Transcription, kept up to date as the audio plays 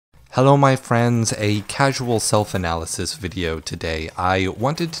Hello my friends, a casual self-analysis video today. I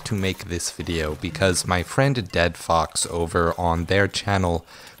wanted to make this video because my friend Dead Fox over on their channel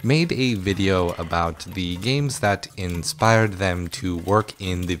made a video about the games that inspired them to work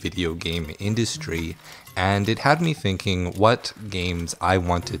in the video game industry, and it had me thinking what games I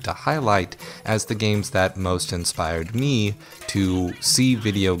wanted to highlight as the games that most inspired me to see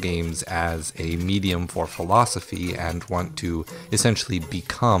video games as a medium for philosophy and want to essentially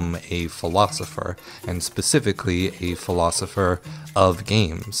become a philosopher, and specifically a philosopher of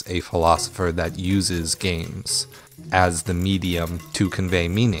games, a philosopher that uses games as the medium to convey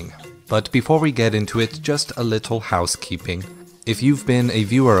meaning. But before we get into it, just a little housekeeping. If you've been a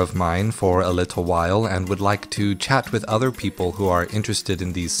viewer of mine for a little while and would like to chat with other people who are interested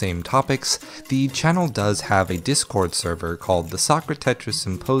in these same topics, the channel does have a Discord server called the SocraTetris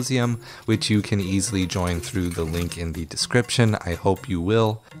Symposium, which you can easily join through the link in the description. I hope you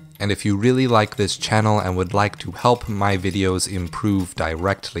will. And if you really like this channel and would like to help my videos improve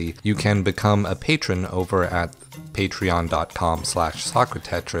directly, you can become a patron over at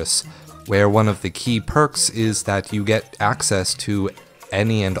patreon.com/SocraTetris, where one of the key perks is that you get access to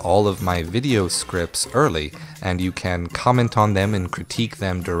any and all of my video scripts early, and you can comment on them and critique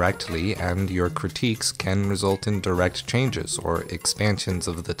them directly, and your critiques can result in direct changes or expansions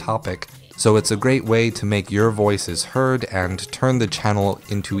of the topic. So it's a great way to make your voices heard and turn the channel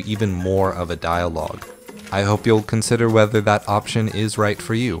into even more of a dialogue. I hope you'll consider whether that option is right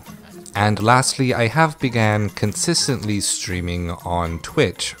for you. And lastly, I have began consistently streaming on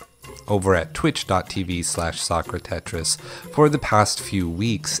Twitch over at twitch.tv/SocraTetris for the past few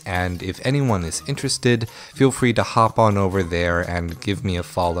weeks, and if anyone is interested, feel free to hop on over there and give me a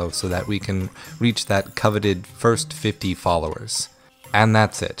follow so that we can reach that coveted first 50 followers. And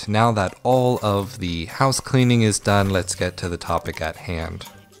that's it. Now that all of the house cleaning is done, let's get to the topic at hand.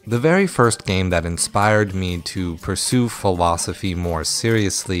 The very first game that inspired me to pursue philosophy more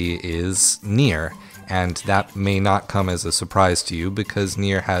seriously is Nier. And that may not come as a surprise to you because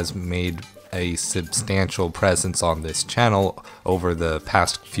Nier has made a substantial presence on this channel over the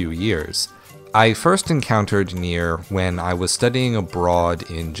past few years. I first encountered Nier when I was studying abroad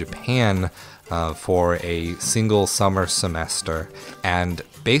in Japan for a single summer semester, and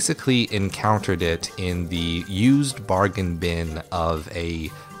basically encountered it in the used bargain bin of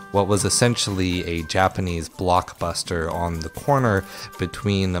what was essentially a Japanese Blockbuster on the corner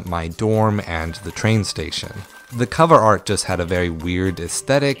between my dorm and the train station. The cover art just had a very weird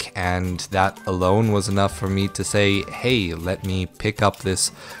aesthetic, and that alone was enough for me to say, hey, let me pick up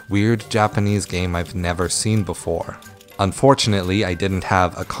this weird Japanese game I've never seen before. Unfortunately, I didn't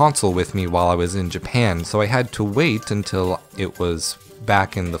have a console with me while I was in Japan, so I had to wait until it was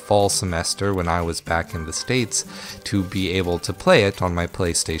back in the fall semester when I was back in the States to be able to play it on my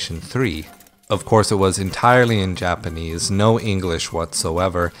PlayStation 3. Of course, it was entirely in Japanese, no English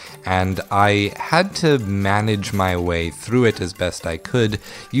whatsoever, and I had to manage my way through it as best I could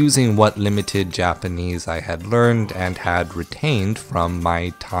using what limited Japanese I had learned and had retained from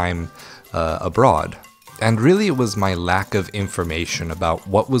my time abroad. And really it was my lack of information about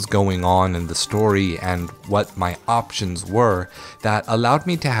what was going on in the story and what my options were that allowed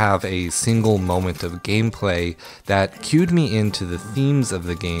me to have a single moment of gameplay that cued me into the themes of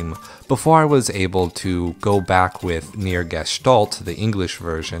the game before I was able to go back with Nier Gestalt, the English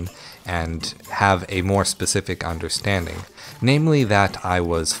version, and have a more specific understanding. Namely that I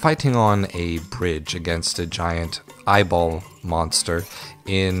was fighting on a bridge against a giant eyeball monster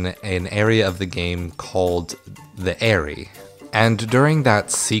in an area of the game called the Airy. And during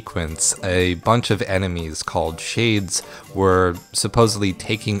that sequence, a bunch of enemies called Shades were supposedly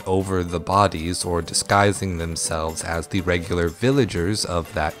taking over the bodies or disguising themselves as the regular villagers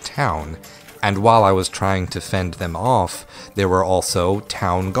of that town. And while I was trying to fend them off, there were also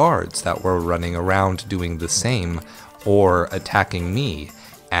town guards that were running around doing the same or attacking me.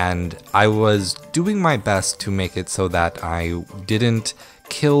 And I was doing my best to make it so that I didn't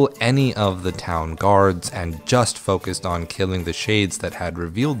kill any of the town guards and just focused on killing the Shades that had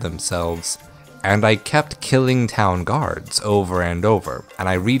revealed themselves. And I kept killing town guards over and over, and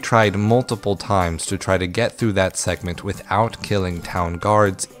I retried multiple times to try to get through that segment without killing town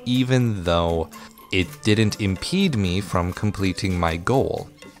guards, even though it didn't impede me from completing my goal.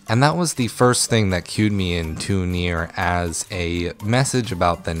 And that was the first thing that cued me into Nier as a message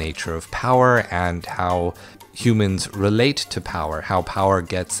about the nature of power and how humans relate to power, how power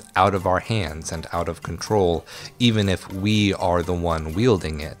gets out of our hands and out of control, even if we are the one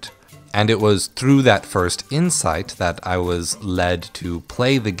wielding it. And it was through that first insight that I was led to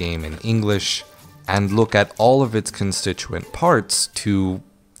play the game in English and look at all of its constituent parts to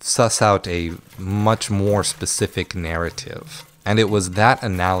suss out a much more specific narrative. And it was that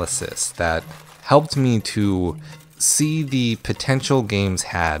analysis that helped me to see the potential games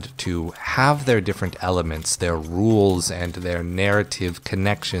had to have their different elements, their rules, and their narrative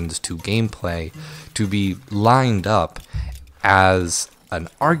connections to gameplay to be lined up as an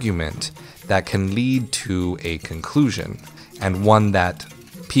argument that can lead to a conclusion, and one that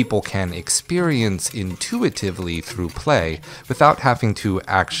people can experience intuitively through play without having to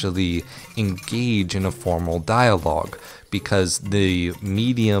actually engage in a formal dialogue, because the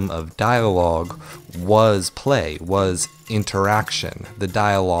medium of dialogue was play, was interaction. The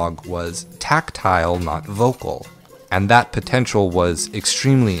dialogue was tactile, not vocal, and that potential was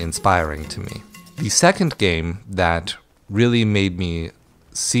extremely inspiring to me. The second game that really made me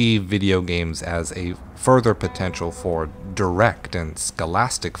see video games as a further potential for direct and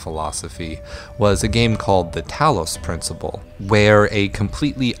scholastic philosophy was a game called the Talos Principle, where a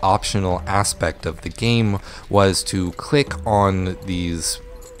completely optional aspect of the game was to click on these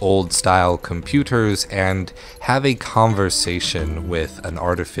old-style computers and have a conversation with an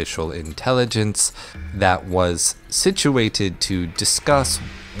artificial intelligence that was situated to discuss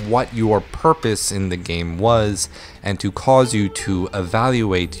what your purpose in the game was and to cause you to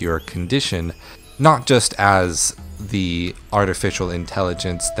evaluate your condition, not just as the artificial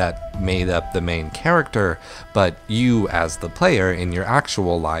intelligence that made up the main character, but you as the player in your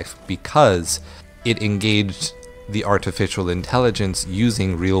actual life, because it engaged the artificial intelligence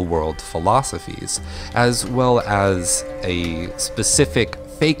using real-world philosophies, as well as a specific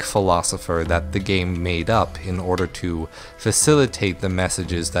fake philosopher that the game made up in order to facilitate the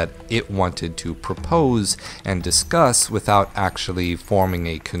messages that it wanted to propose and discuss without actually forming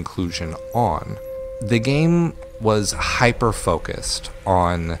a conclusion on. The game was hyper-focused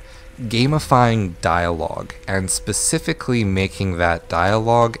on gamifying dialogue, and specifically making that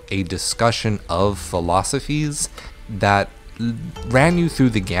dialogue a discussion of philosophies that ran you through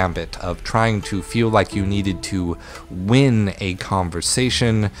the gambit of trying to feel like you needed to win a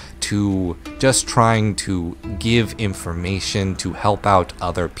conversation, to just trying to give information to help out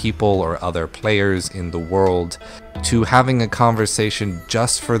other people or other players in the world, to having a conversation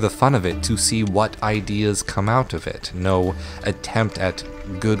just for the fun of it, to see what ideas come out of it. No attempt at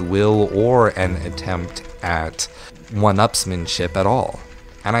goodwill or an attempt at one-upsmanship at all.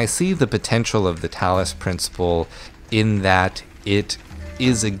 And I see the potential of the Talos Principle in that it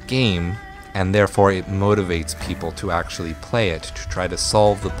is a game, and therefore it motivates people to actually play it, to try to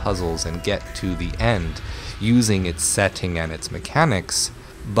solve the puzzles and get to the end using its setting and its mechanics.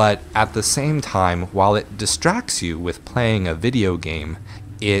 But at the same time, while it distracts you with playing a video game,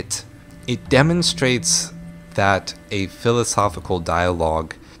 it demonstrates that a philosophical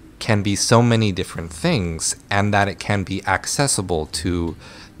dialogue can be so many different things, and that it can be accessible to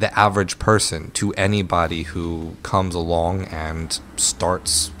the average person, to anybody who comes along and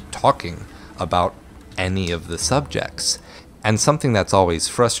starts talking about any of the subjects. And something that's always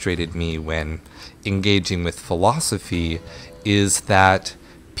frustrated me when engaging with philosophy is that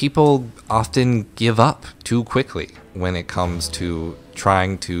people often give up too quickly when it comes to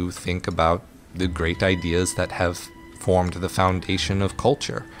trying to think about the great ideas that have formed the foundation of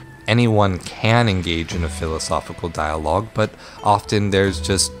culture. Anyone can engage in a philosophical dialogue, but often there's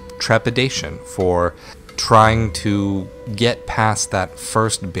just trepidation for trying to get past that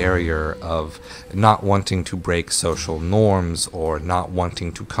first barrier of not wanting to break social norms or not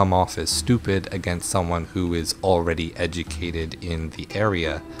wanting to come off as stupid against someone who is already educated in the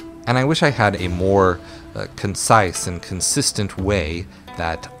area. And I wish I had a more concise and consistent way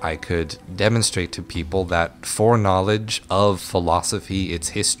that I could demonstrate to people that foreknowledge of philosophy, its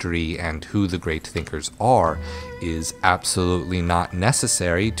history, and who the great thinkers are is absolutely not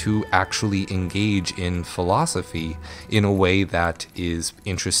necessary to actually engage in philosophy in a way that is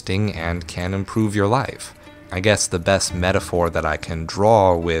interesting and can improve your life. I guess the best metaphor that I can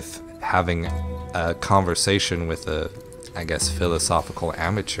draw with having a conversation with a, philosophical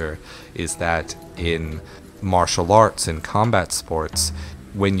amateur is that in martial arts and combat sports,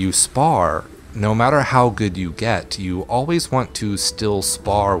 when you spar, no matter how good you get, you always want to still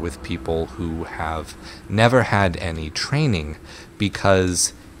spar with people who have never had any training,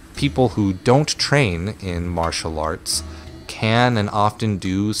 because people who don't train in martial arts can and often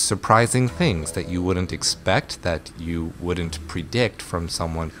do surprising things that you wouldn't expect, that you wouldn't predict from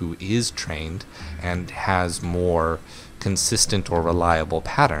someone who is trained and has more consistent or reliable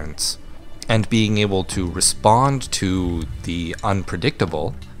patterns. And being able to respond to the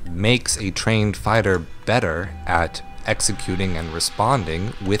unpredictable makes a trained fighter better at executing and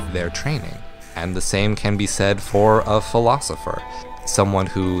responding with their training. And the same can be said for a philosopher. someone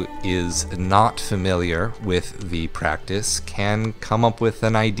who is not familiar with the practice can come up with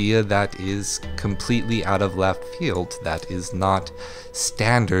an idea that is completely out of left field, that is not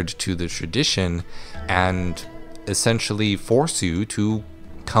standard to the tradition, and essentially force you to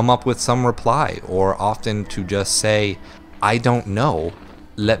come up with some reply, or often to just say, I don't know,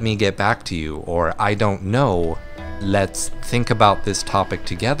 let me get back to you, or I don't know, let's think about this topic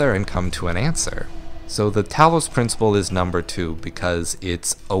together and come to an answer. So the Talos principle is number 2 because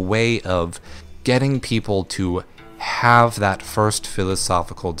it's a way of getting people to have that first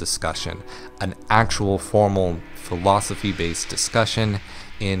philosophical discussion, an actual formal philosophy-based discussion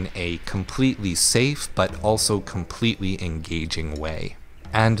in a completely safe but also completely engaging way.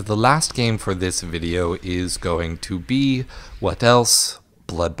 And the last game for this video is going to be, what else?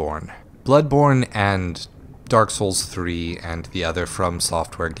 Bloodborne. Bloodborne and Dark Souls 3 and the other From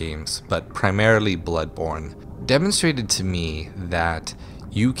Software games, but primarily Bloodborne, demonstrated to me that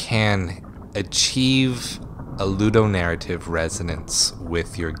you can achieve a ludonarrative resonance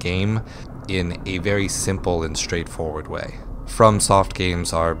with your game in a very simple and straightforward way. FromSoft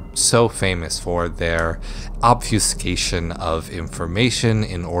games are so famous for their obfuscation of information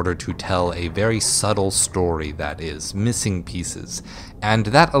in order to tell a very subtle story that is missing pieces, and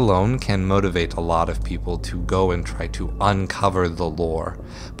that alone can motivate a lot of people to go and try to uncover the lore.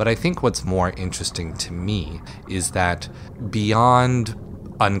 But I think what's more interesting to me is that beyond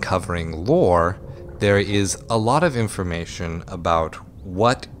uncovering lore, there is a lot of information about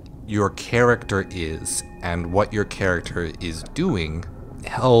what your character is and what your character is doing,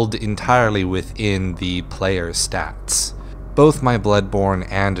 held entirely within the player's stats. Both my Bloodborne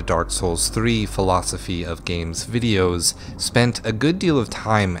and Dark Souls 3 philosophy of games videos spent a good deal of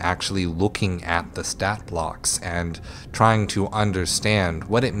time actually looking at the stat blocks and trying to understand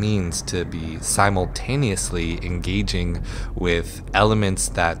what it means to be simultaneously engaging with elements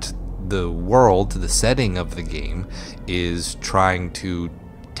that the world, the setting of the game, is trying to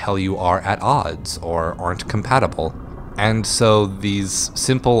tell you are at odds or aren't compatible. And so these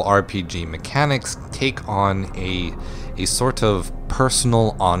simple RPG mechanics take on a sort of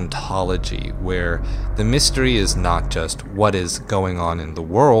personal ontology where the mystery is not just what is going on in the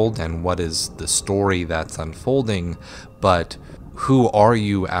world and what is the story that's unfolding, but who are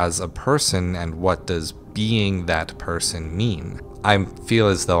you as a person and what does being that person mean? I feel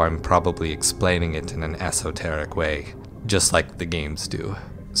as though I'm probably explaining it in an esoteric way, just like the games do.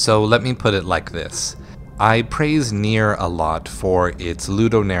 So let me put it like this. I praise Nier a lot for its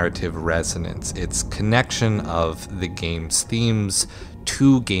ludonarrative resonance, its connection of the game's themes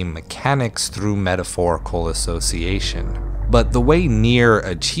to game mechanics through metaphorical association. But the way Nier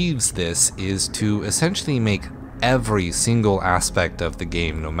achieves this is to essentially make every single aspect of the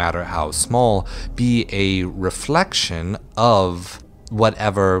game, no matter how small, be a reflection of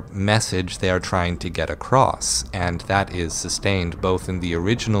whatever message they are trying to get across, and that is sustained both in the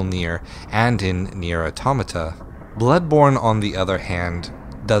original Nier and in Nier Automata. Bloodborne, on the other hand,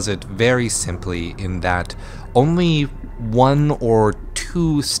 does it very simply in that only 1 or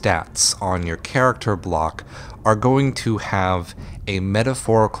 2 stats on your character block are going to have a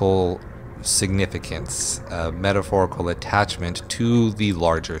metaphorical significance, a metaphorical attachment to the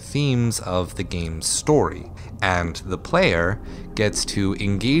larger themes of the game's story, and the player gets to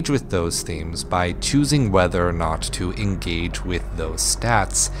engage with those themes by choosing whether or not to engage with those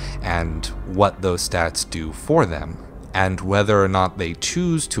stats and what those stats do for them. And whether or not they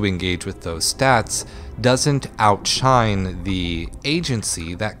choose to engage with those stats doesn't outshine the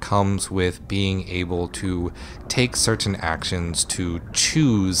agency that comes with being able to take certain actions to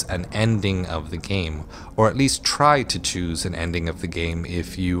choose an ending of the game, or at least try to choose an ending of the game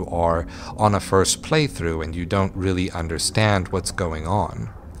if you are on a first playthrough and you don't really understand what's going on.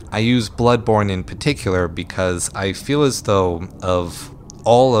 I use Bloodborne in particular because I feel as though of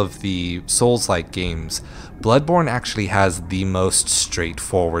all of the Souls-like games, Bloodborne actually has the most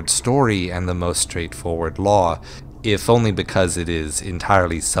straightforward story and the most straightforward law, if only because it is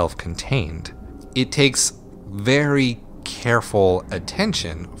entirely self-contained. It takes very careful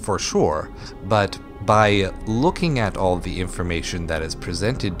attention, for sure, but by looking at all the information that is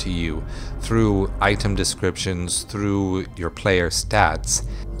presented to you through item descriptions, through your player stats,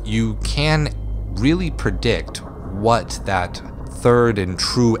 you can really predict what that third and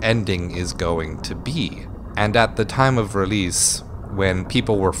true ending is going to be. And at the time of release, when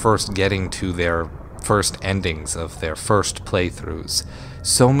people were first getting to their first endings of their first playthroughs,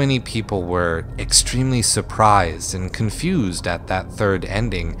 so many people were extremely surprised and confused at that third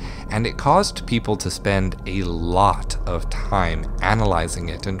ending, and it caused people to spend a lot of time analyzing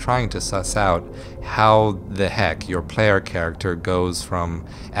it and trying to suss out how the heck your player character goes from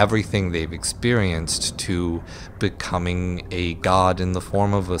everything they've experienced to becoming a god in the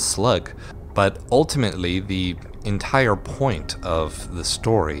form of a slug. But ultimately, the entire point of the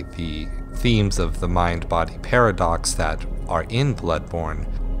story, the themes of the mind-body paradox that are in Bloodborne,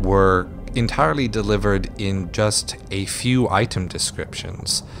 were entirely delivered in just a few item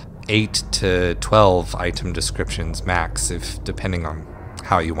descriptions. 8 to 12 item descriptions max, if depending on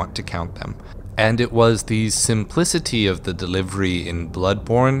how you want to count them. And it was the simplicity of the delivery in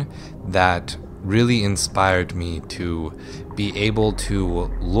Bloodborne that really inspired me to be able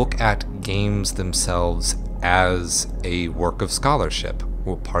to look at games themselves as a work of scholarship,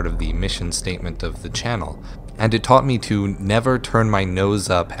 or part of the mission statement of the channel. And it taught me to never turn my nose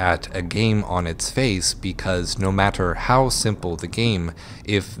up at a game on its face, because no matter how simple the game,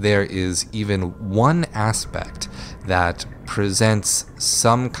 if there is even one aspect that presents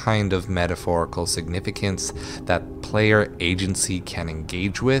some kind of metaphorical significance that player agency can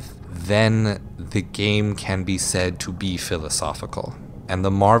engage with, then the game can be said to be philosophical. And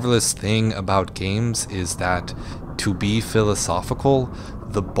the marvelous thing about games is that to be philosophical,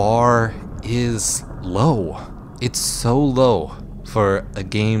 the bar is low. It's so low for a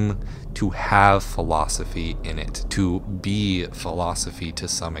game to have philosophy in it, to be philosophy to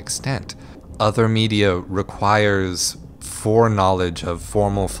some extent. Other media requires foreknowledge of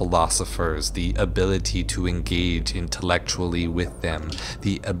formal philosophers, the ability to engage intellectually with them,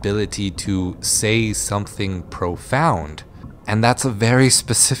 the ability to say something profound. And that's a very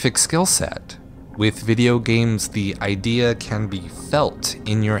specific skill set. With video games, the idea can be felt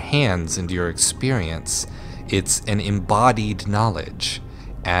in your hands and your experience. It's an embodied knowledge.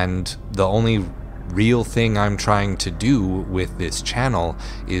 And the only real thing I'm trying to do with this channel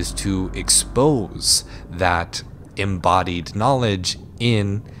is to expose that embodied knowledge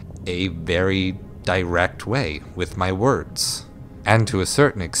in a very direct way with my words. And to a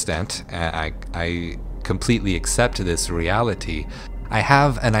certain extent, I completely accept this reality. I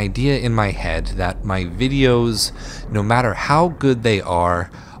have an idea in my head that my videos, no matter how good they are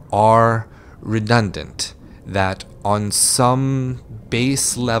redundant. That on some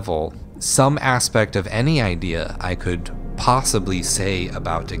base level, some aspect of any idea I could possibly say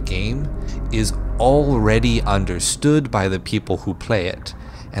about a game is already understood by the people who play it.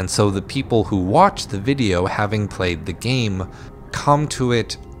 And so the people who watch the video, having played the game, come to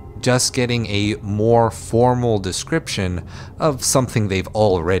it just getting a more formal description of something they've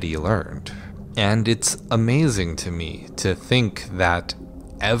already learned. And it's amazing to me to think that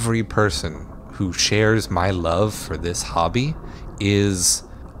every person who shares my love for this hobby is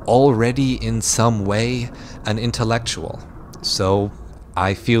already in some way an intellectual. So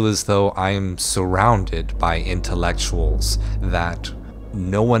I feel as though I'm surrounded by intellectuals that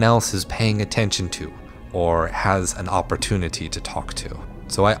no one else is paying attention to or has an opportunity to talk to.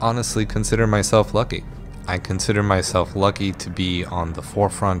 So I honestly consider myself lucky. I consider myself lucky to be on the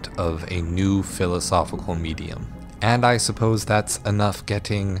forefront of a new philosophical medium. And I suppose that's enough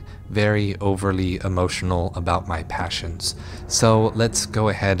getting very overly emotional about my passions. So let's go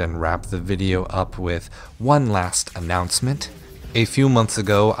ahead and wrap the video up with one last announcement. A few months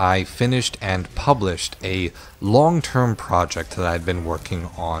ago, I finished and published a long-term project that I'd been working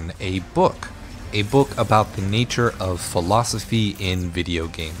on, a book about the nature of philosophy in video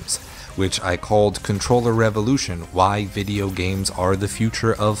games, which I called Controller Revolution: Why Video Games Are the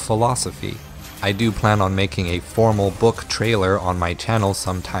Future of Philosophy. I do plan on making a formal book trailer on my channel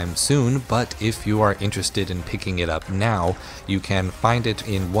sometime soon, but if you are interested in picking it up now, you can find it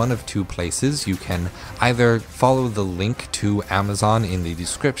in one of two places. You can either follow the link to Amazon in the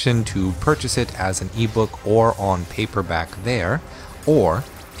description to purchase it as an ebook or on paperback there, or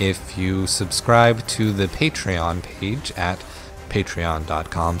if you subscribe to the Patreon page at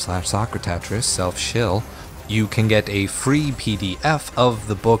patreon.com/SocraTetris self-shill, you can get a free PDF of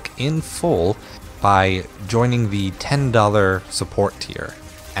the book in full by joining the $10 support tier.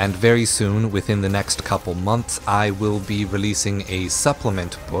 And very soon, within the next couple months, I will be releasing a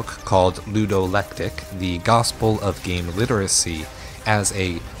supplement book called Ludolectic: The Gospel of Game Literacy, as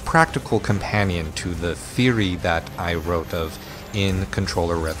a practical companion to the theory that I wrote of in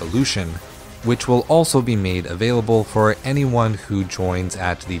Controller Revolution, which will also be made available for anyone who joins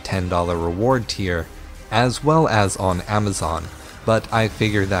at the $10 reward tier, as well as on Amazon. But I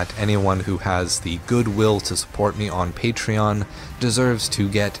figure that anyone who has the goodwill to support me on Patreon deserves to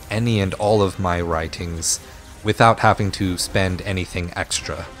get any and all of my writings without having to spend anything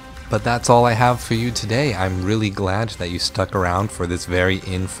extra. But that's all I have for you today. I'm really glad that you stuck around for this very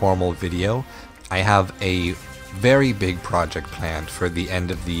informal video. I have a very big project planned for the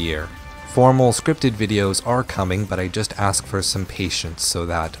end of the year. Formal scripted videos are coming, but I just ask for some patience so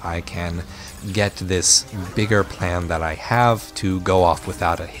that I can get this bigger plan that I have to go off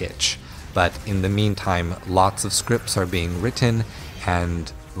without a hitch. But in the meantime, lots of scripts are being written,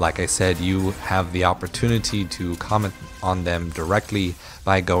 and like I said, you have the opportunity to comment on them directly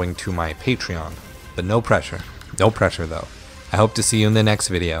by going to my Patreon. But no pressure. No pressure though. I hope to see you in the next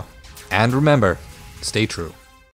video. And remember, stay true.